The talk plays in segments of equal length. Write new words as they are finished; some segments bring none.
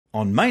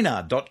on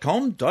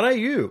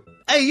maynard.com.au.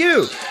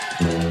 AU!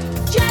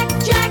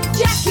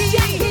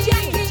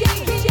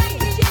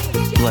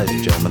 Ladies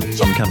and gentlemen,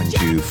 I'm coming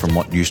to you from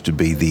what used to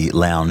be the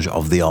lounge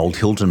of the old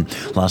Hilton.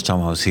 Last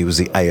time I was here was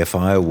the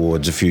AFI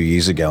Awards a few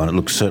years ago, and it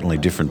looks certainly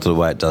different to the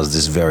way it does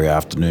this very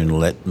afternoon,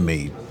 let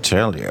me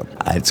tell you.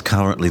 It's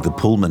currently the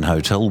Pullman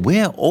Hotel,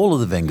 where all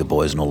of the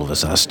Vengaboys and all of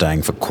us are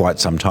staying for quite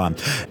some time.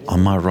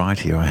 On my right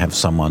here, I have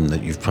someone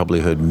that you've probably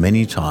heard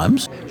many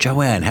times.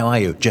 Joanne, how are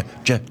you?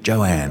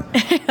 Joanne.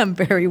 I'm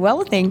very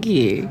well, thank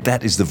you.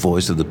 That is the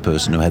voice of the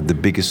person who had the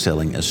biggest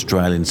selling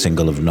Australian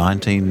single of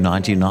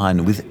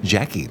 1999 with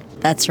Jackie.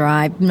 That's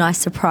right. Nice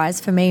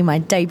surprise for me. My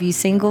debut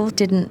single.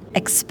 Didn't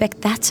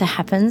expect that to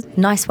happen.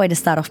 Nice way to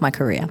start off my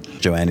career.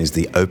 Joanne is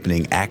the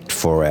opening act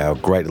for our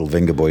great little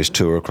Vengaboys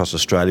tour across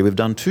Australia. We've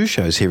done 2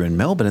 shows here in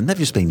Melbourne, and they've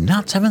just been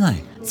nuts, haven't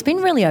they? It's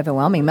been really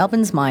overwhelming.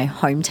 Melbourne's my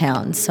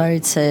hometown, so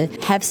to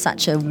have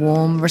such a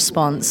warm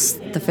response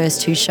the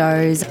first 2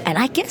 shows, and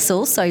I guess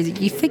also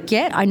you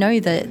forget, I know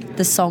that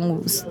the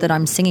songs that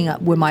I'm singing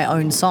were my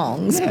own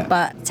songs,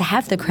 but to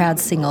have the crowd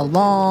sing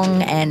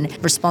along and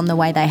respond the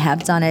way they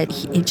have done it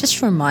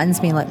just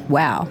reminds me, like,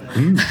 wow.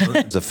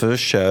 The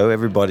first show,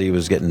 everybody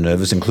was getting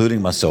nervous,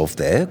 including myself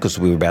there, because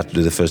we were about to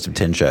do the first of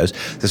 10 shows.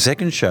 The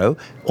second show,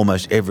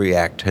 almost every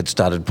act had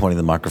started pointing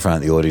the microphone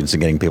at the audience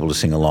and getting people to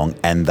sing along,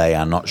 and they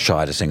are not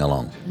shy to sing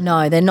along.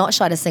 No, they're not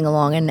shy to sing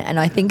along, and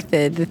I think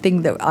the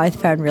thing that I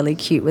found really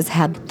cute was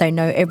how they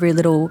know every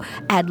little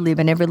ad-lib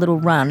and every little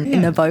run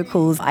in the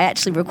vocals. I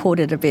actually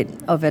recorded a bit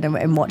of it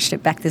and watched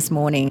it back this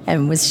morning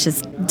and was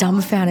just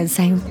dumbfounded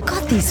saying,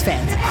 God, these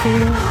fans are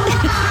cool.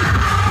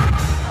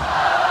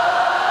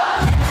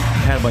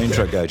 How did my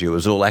intro go to you? It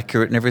was all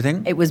accurate and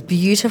everything? It was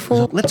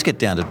beautiful. Let's get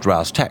down to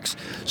brass tacks.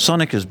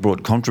 Sonic has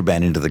brought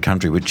contraband into the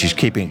country, which is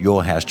keeping at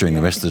your house during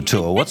the rest of the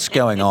tour. What's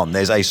going on?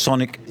 There's a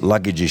Sonic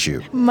luggage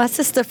issue. My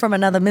sister from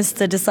another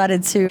mister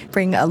decided to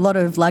bring a lot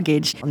of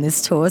luggage on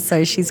this tour,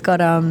 so she's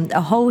got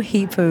a whole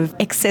heap of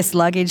excess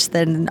luggage.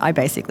 Then I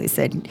basically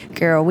said,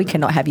 girl, we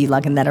cannot have you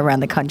lugging that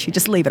around the country.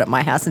 Just leave it at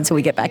my house until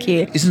we get back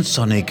here. Isn't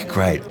Sonique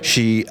great?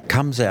 She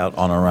comes out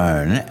on her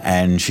own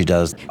and she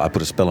does I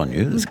Put a Spell on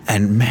You.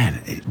 And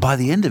man, by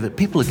the end of it,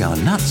 people are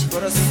going nuts.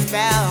 Put a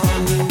spell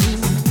on you.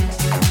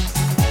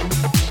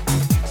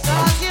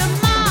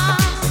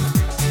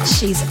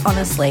 She's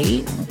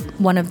honestly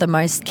one of the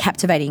most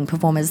captivating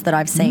performers that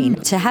I've seen.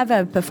 To have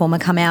a performer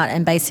come out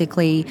and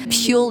basically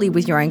purely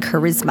with your own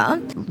charisma,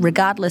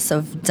 regardless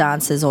of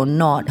dancers or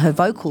not, her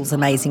vocal's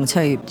amazing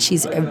too.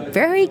 She's a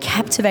very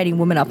captivating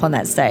woman up on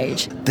that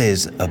stage.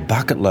 There's a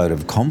bucket load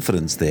of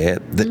confidence there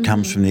that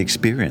comes from the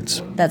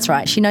experience. That's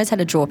right. She knows how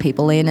to draw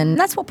people in, and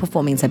that's what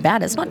performing's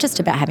about. It's not just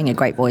about having a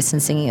great voice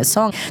and singing a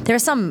song. There are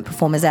some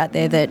performers out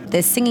there that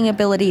their singing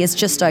ability is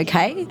just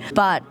okay,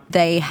 but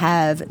they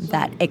have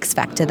that X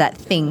factor, that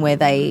thing where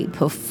they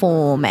perform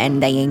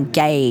and they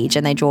engage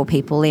and they draw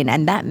people in,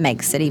 and that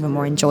makes it even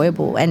more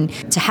enjoyable. And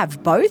to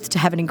have both, to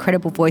have an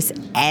incredible voice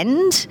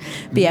and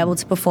be able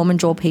to perform and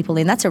draw people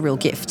in, that's a real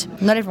gift.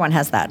 Not everyone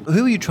has that.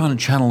 Who were you trying to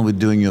channel with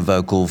doing your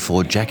vocal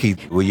for Jackie?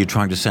 Were you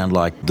trying to sound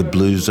like the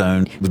Blue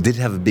Zone? Did it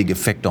have a big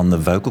effect on the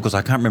vocal? Because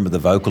I can't remember the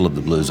vocal of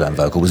the Blue Zone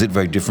vocal. Was it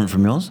very different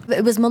from yours?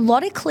 It was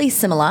melodically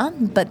similar,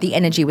 but the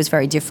energy was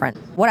very different.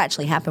 What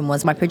actually happened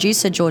was my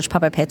producer, George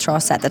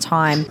Papapetros, at the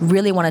time,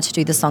 really wanted to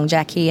do the song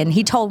Jackie, and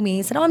he told me,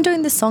 he said, I'm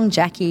doing this song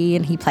Jackie,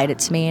 and he played it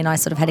to me, and I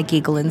sort of had a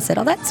giggle and said,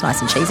 oh, that's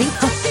nice and cheesy.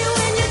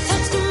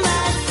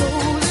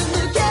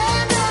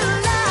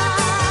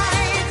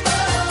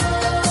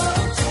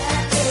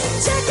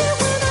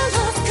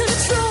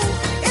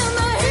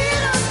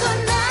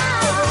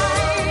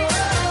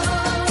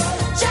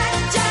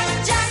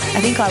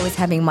 I think I was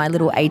having my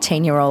little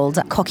 18-year-old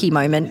cocky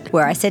moment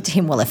where I said to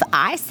him, well, if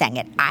I sang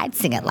it, I'd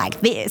sing it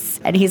like this.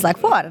 And he's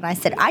like, what? And I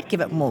said, I'd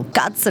give it more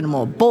guts and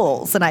more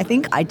balls. And I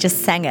think I just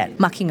sang it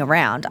mucking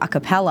around a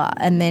cappella.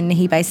 And then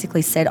he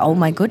basically said, oh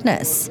my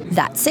goodness,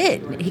 that's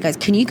it. He goes,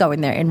 can you go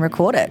in there and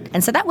record it?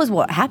 And so that was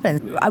what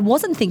happened. I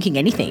wasn't thinking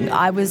anything.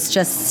 I was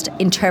just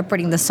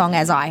interpreting the song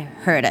as I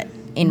heard it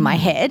in my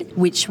head,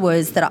 which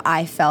was that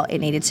I felt it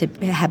needed to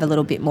have a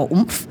little bit more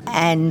oomph.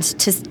 And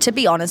to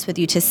be honest with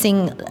you, to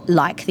sing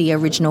like the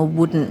original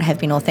wouldn't have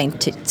been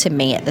authentic to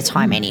me at the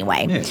time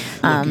anyway.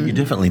 Yeah. You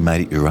definitely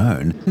made it your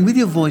own. And with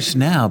your voice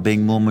now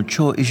being more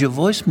mature, is your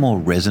voice more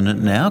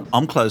resonant now?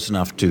 I'm close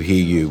enough to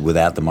hear you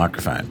without the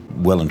microphone,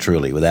 well and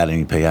truly, without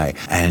any PA.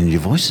 And your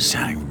voice is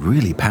sounding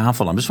really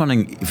powerful. I'm just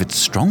wondering if it's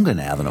stronger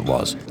now than it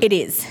was. It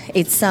is.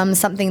 It's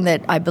something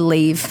that I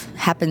believe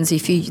happens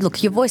if you...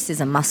 Look, your voice is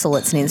a muscle,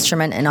 it's an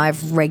instrument, and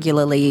I've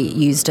regularly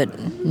used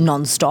it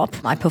non-stop.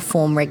 I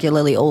perform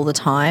regularly all the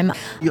time.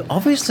 You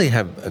obviously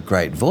have a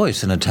great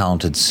voice and a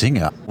talented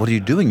singer. What are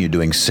you doing? You're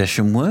doing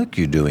session work?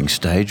 You're doing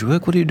stage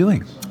work? What are you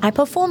doing? I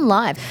perform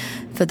live.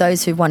 For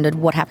those who've wondered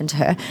what happened to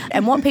her.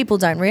 And what people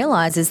don't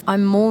realise is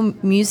I'm more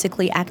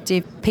musically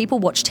active. People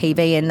watch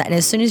TV and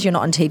as soon as you're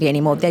not on TV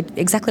anymore, they're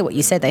exactly what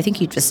you said. They think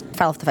you just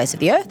fell off the face of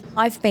the earth.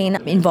 I've been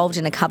involved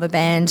in a cover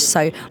band,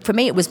 so for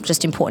me it was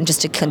just important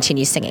just to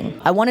continue singing.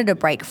 I wanted a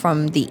break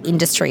from the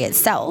industry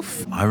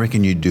itself. I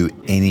reckon you do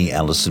any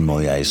Alison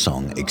Moyet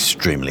song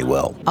extremely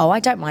well. Oh,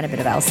 I don't mind a bit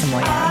of Alison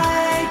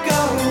Moyet.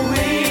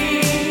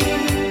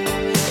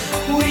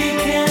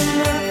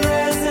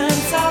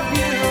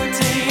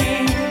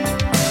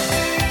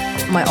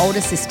 My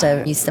older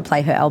sister used to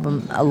play her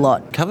album a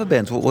lot. Cover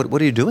bands, what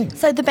are you doing?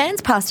 So the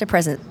band's past to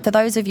present. For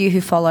those of you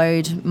who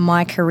followed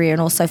my career and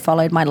also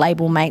followed my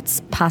label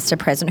mates past to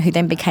present, who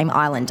then became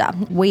Islander,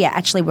 we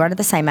actually were under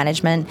the same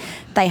management.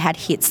 They had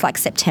hits like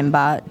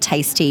September,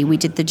 Tasty. We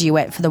did the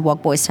duet for the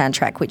Whigfield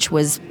soundtrack, which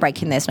was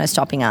Breaking There's No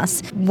Stopping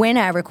Us. When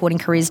our recording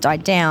careers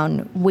died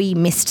down, we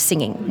missed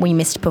singing. We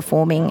missed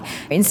performing.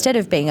 Instead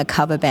of being a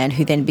cover band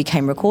who then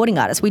became recording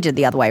artists, we did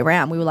the other way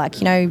around. We were like,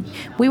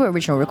 we were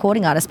original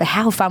recording artists, but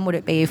how fun would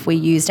it be if we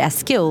used our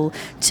skill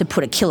to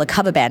put a killer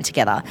cover band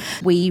together?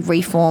 We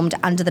reformed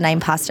under the name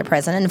Past to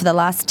Present, and for the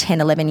last 10,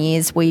 11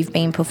 years, we've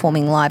been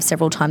performing live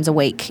several times a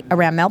week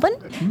around Melbourne.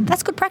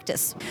 That's good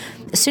practice.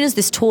 As soon as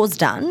this tour's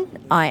done,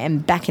 I am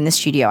back in the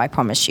studio, I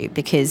promise you,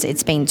 because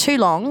it's been too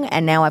long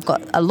and now I've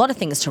got a lot of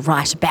things to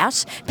write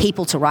about,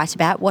 people to write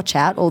about. Watch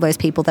out, all those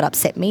people that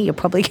upset me, you're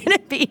probably going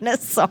to be in a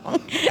song.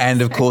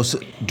 And, of course,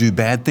 do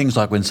bad things,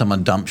 like when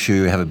someone dumps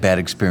you, have a bad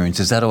experience.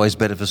 Is that always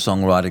better for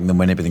songwriting than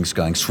when everything's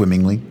going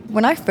swimmingly?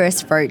 When I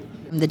first wrote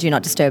the Do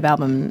Not Disturb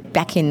album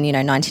back in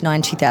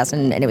 99,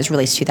 2000, and it was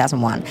released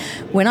 2001.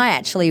 When I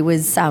actually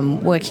was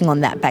working on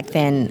that back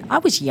then, I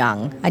was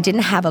young. I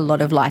didn't have a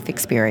lot of life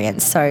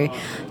experience. So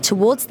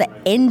towards the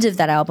end of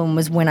that album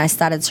was when I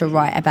started to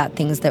write about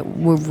things that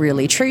were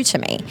really true to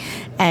me.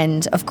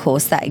 And of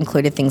course that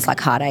included things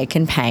like heartache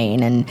and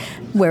pain. And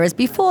whereas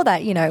before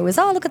that, it was,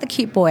 oh, look at the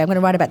cute boy, I'm going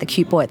to write about the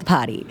cute boy at the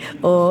party.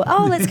 Or,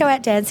 oh, let's go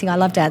out dancing, I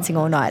love dancing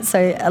all night.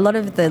 So a lot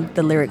of the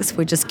lyrics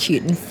were just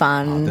cute and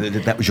fun.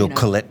 That was your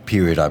Colette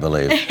period, I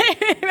believe.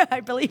 I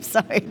believe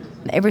so.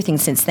 Everything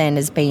since then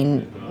has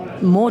been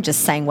more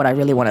just saying what I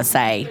really want to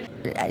say.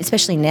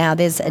 Especially now,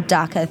 there's a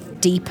darker,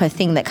 deeper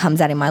thing that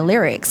comes out in my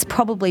lyrics,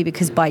 probably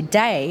because by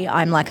day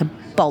I'm like a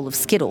bowl of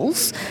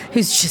Skittles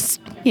who's just,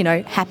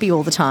 happy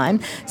all the time.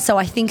 So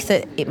I think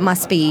that it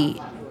must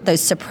be those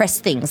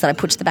suppressed things that I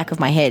put to the back of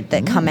my head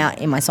that come out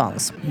in my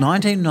songs.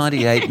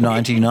 1998,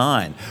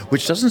 99,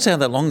 which doesn't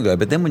sound that long ago,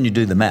 but then when you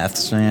do the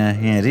maths, yeah,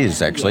 it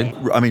is actually.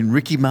 I mean,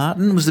 Ricky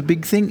Martin was the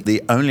big thing.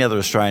 The only other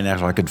Australian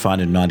actor I could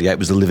find in 98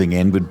 was The Living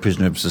End with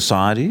Prisoner of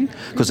Society,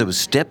 because there was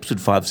Steps with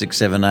 5, 6,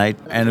 7, 8,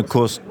 and of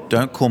course,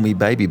 Don't Call Me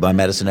Baby by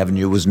Madison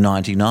Avenue was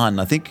 99.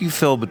 I think you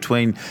fell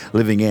between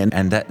Living End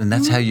and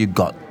that's how you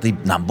got the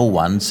number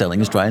one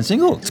selling Australian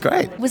single. It's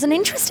great. It was an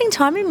interesting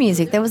time in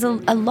music. There was a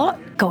lot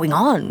going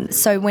on.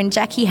 So when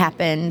Jackie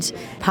happened,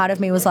 part of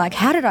me was like,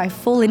 how did I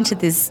fall into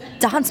this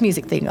dance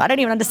music thing? I don't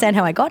even understand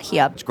how I got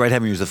here. It's great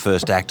having you as the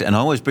first actor, and I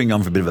always bring you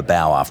on for a bit of a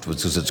bow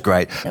afterwards because it's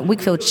great.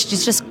 Whigfield,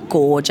 she's just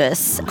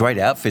gorgeous. Great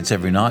outfits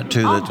every night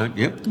too.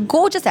 Yep.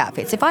 Gorgeous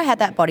outfits. If I had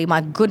that body,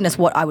 my goodness,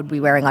 what I would be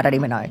wearing, I don't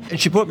even know. And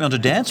she brought me on to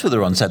dance with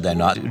her on Saturday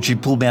night. She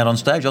pulled me out on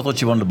stage. I thought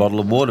she wanted a bottle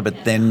of water,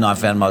 but then I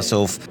found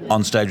myself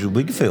on stage with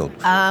Whigfield.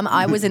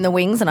 I was in the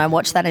wings and I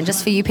watched that, and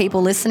just for you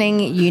people listening,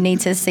 you need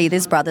to see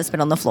this brother spit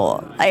on the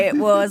floor. It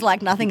was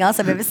like nothing else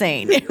I've ever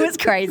seen. It was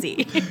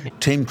crazy.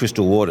 Team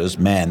Crystal Waters,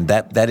 man,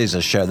 that is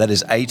a show. That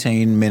is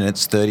 18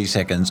 minutes, 30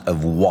 seconds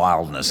of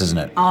wildness, isn't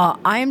it? Oh,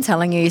 I am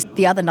telling you,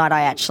 the other night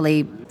I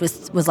actually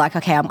was like,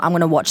 okay, I'm going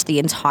to watch the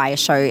entire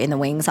show in the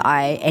wings.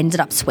 I ended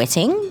up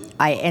sweating.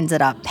 I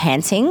ended up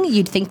panting.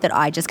 You'd think that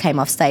I just came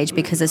off stage,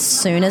 because as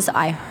soon as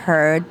I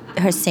heard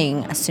her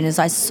sing, as soon as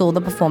I saw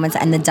the performance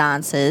and the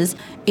dancers,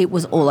 it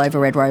was all over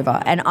Red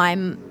Rover. And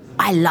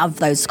I love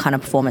those kind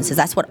of performances.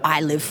 That's what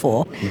I live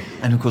for.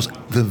 And, of course,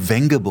 the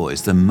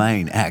Vengaboys, the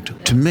main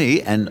act, to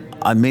me, and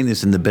I mean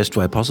this in the best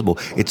way possible,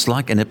 it's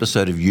like an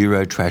episode of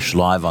Eurotrash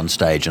live on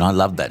stage, and I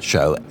love that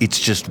show. It's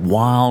just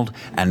wild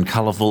and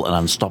colourful and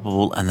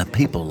unstoppable, and the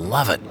people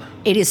love it.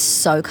 It is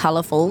so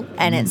colourful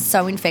and it's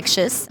so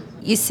infectious.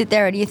 You sit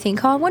there and you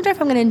think, oh, I wonder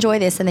if I'm going to enjoy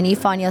this, and then you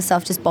find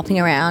yourself just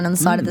bopping around on the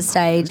side of the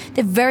stage.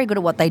 They're very good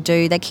at what they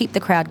do. They keep the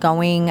crowd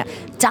going.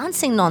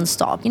 Dancing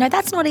non-stop,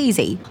 that's not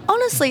easy.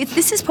 Honestly,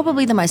 this is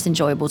probably the most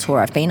enjoyable tour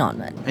I've been on.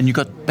 And you've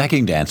got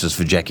backing dancers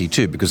for Jackie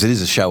too, because it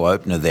is a show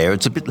opener there.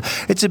 It's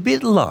a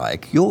bit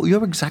like,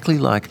 you're exactly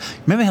like,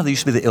 remember how there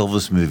used to be the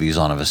Elvis movies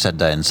on of a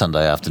Saturday and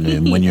Sunday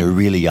afternoon when you were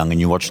really young and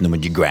you're watching them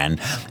with your gran,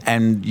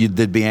 and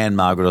there'd be Anne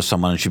Margaret or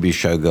someone and she'd be a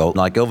showgirl.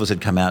 Like Elvis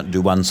would come out and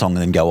do one song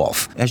and then go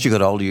off. As you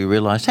got older, you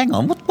realised, hang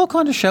on, what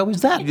kind of show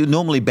is that?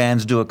 Normally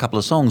bands do a couple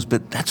of songs,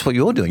 but that's what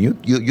you're doing.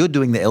 You're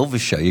doing the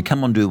Elvis show. You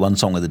come on, do one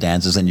song with the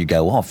dancers and you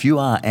go off. You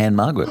are Anne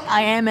Margaret.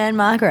 I am Anne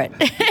Margaret.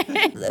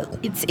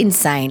 It's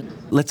insane.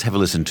 Let's have a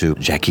listen to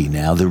Jackie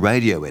now, the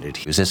radio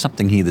edit. Is there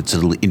something here that's a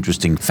little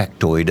interesting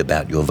factoid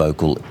about your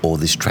vocal or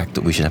this track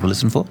that we should have a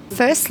listen for?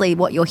 Firstly,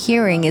 what you're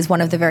hearing is one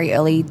of the very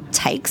early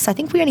takes. I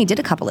think we only did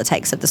a couple of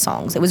takes of the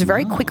songs. It was a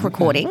very quick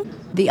recording.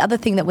 The other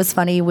thing that was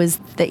funny was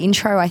the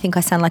intro. I think I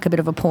sound like a bit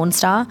of a porn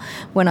star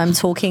when I'm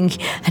talking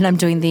and I'm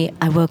doing the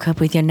I woke up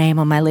with your name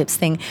on my lips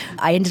thing.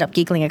 I ended up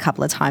giggling a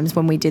couple of times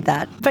when we did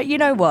that. But you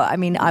know what? I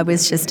mean, I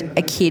was just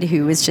a kid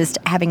who was just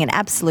having an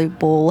absolute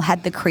ball,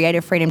 had the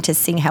creative freedom to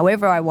sing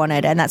however I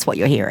wanted, and that's what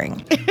you're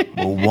hearing.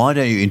 Well, why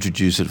don't you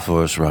introduce it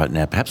for us right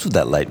now, perhaps with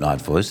that late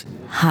night voice?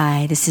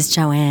 Hi, this is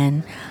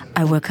Joanne.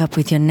 I woke up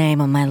with your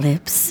name on my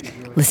lips.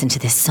 Listen to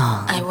this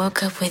song. I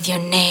woke up with your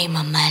name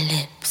on my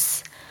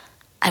lips.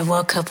 I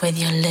woke up with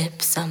your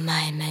lips on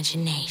my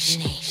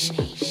imagination.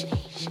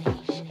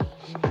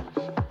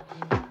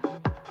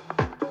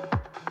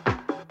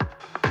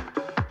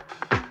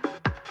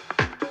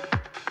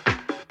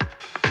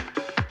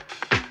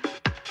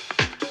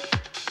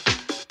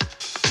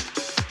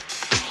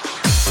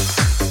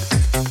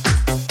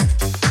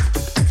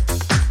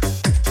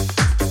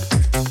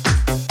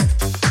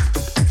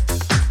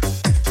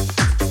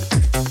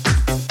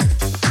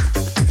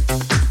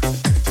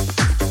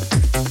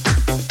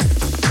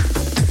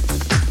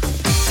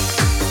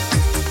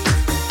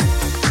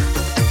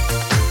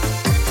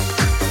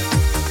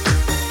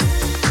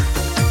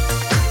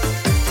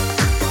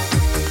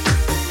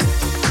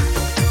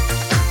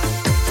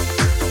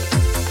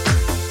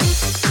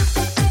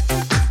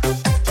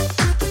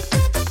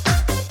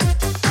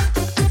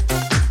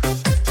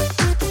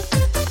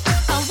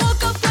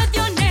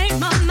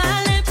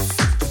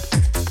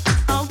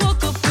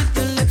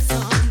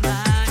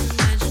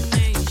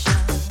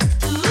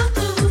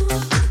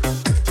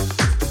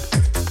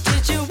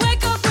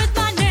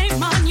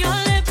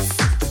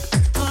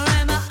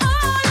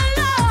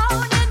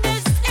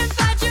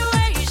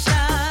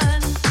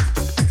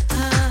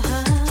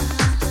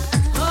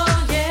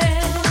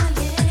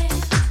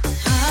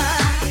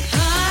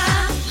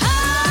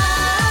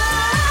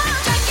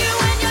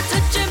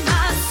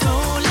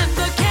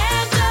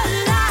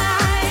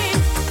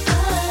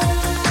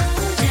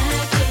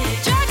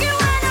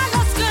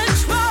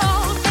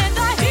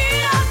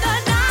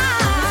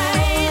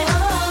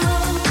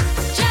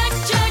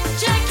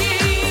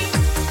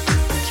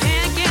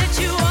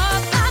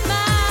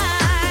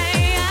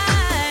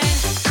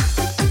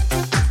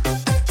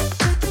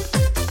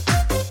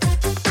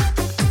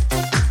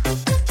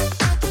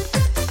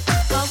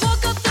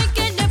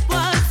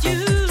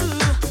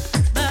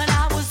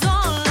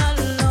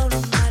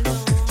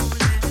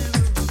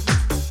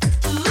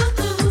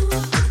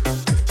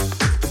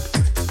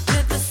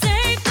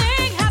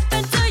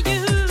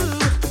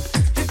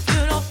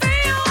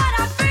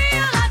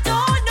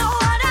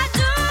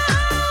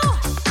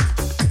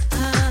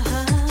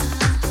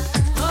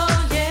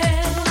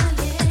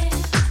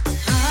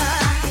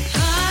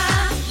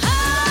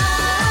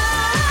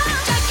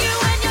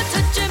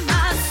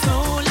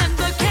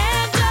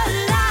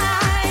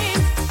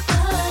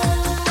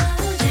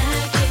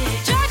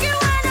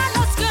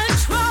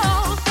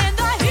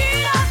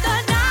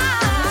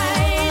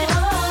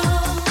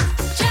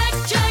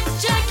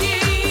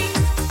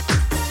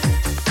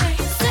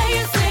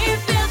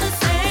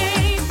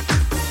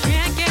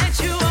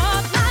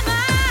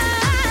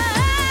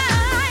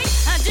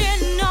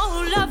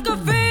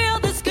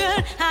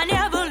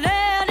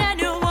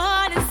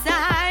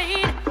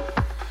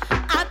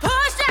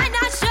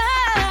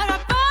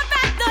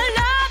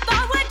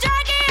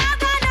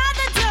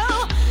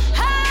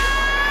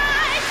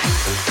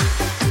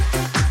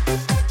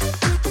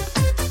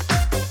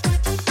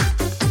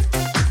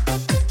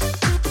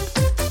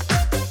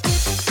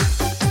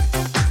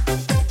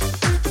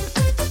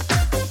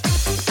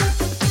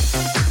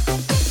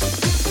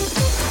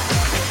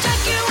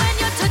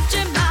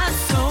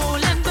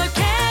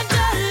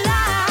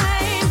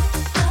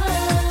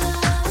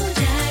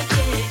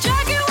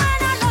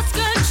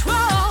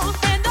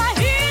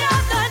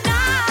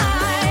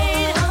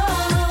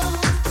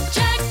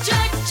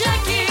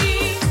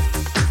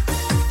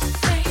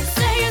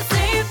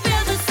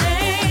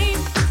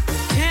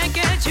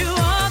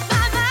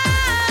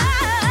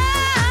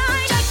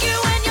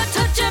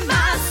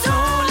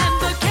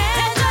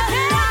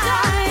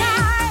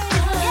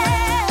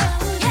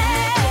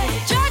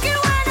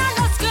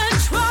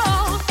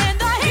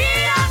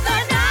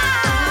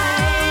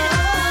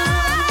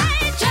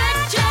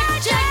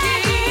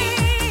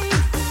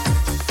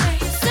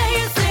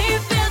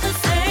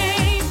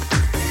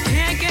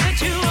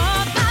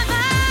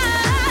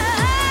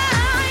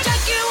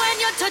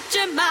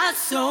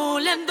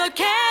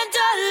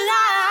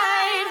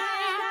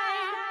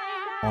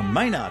 On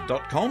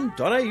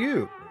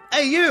maynard.com.au.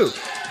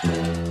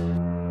 AU!